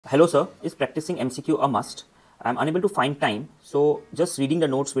Hello sir, is practicing MCQ a must? I'm unable to find time, so just reading the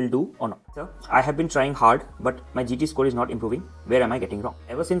notes will do or not. Sir, I have been trying hard, but my GT score is not improving. Where am I getting wrong?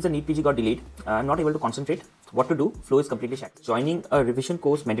 Ever since the NEET PG got delayed, I'm not able to concentrate. What to do? Flow is completely shattered. Joining a revision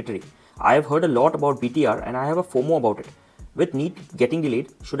course mandatory. I have heard a lot about BTR and I have a FOMO about it. With NEET getting delayed,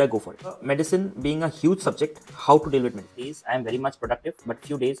 should I go for it? Medicine being a huge subject, how to deal with medicine? Days I am very much productive, but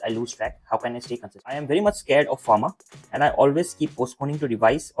few days I lose track. How can I stay consistent? I am very much scared of pharma and I always keep postponing to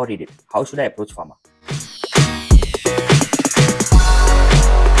revise or read it. How should I approach pharma?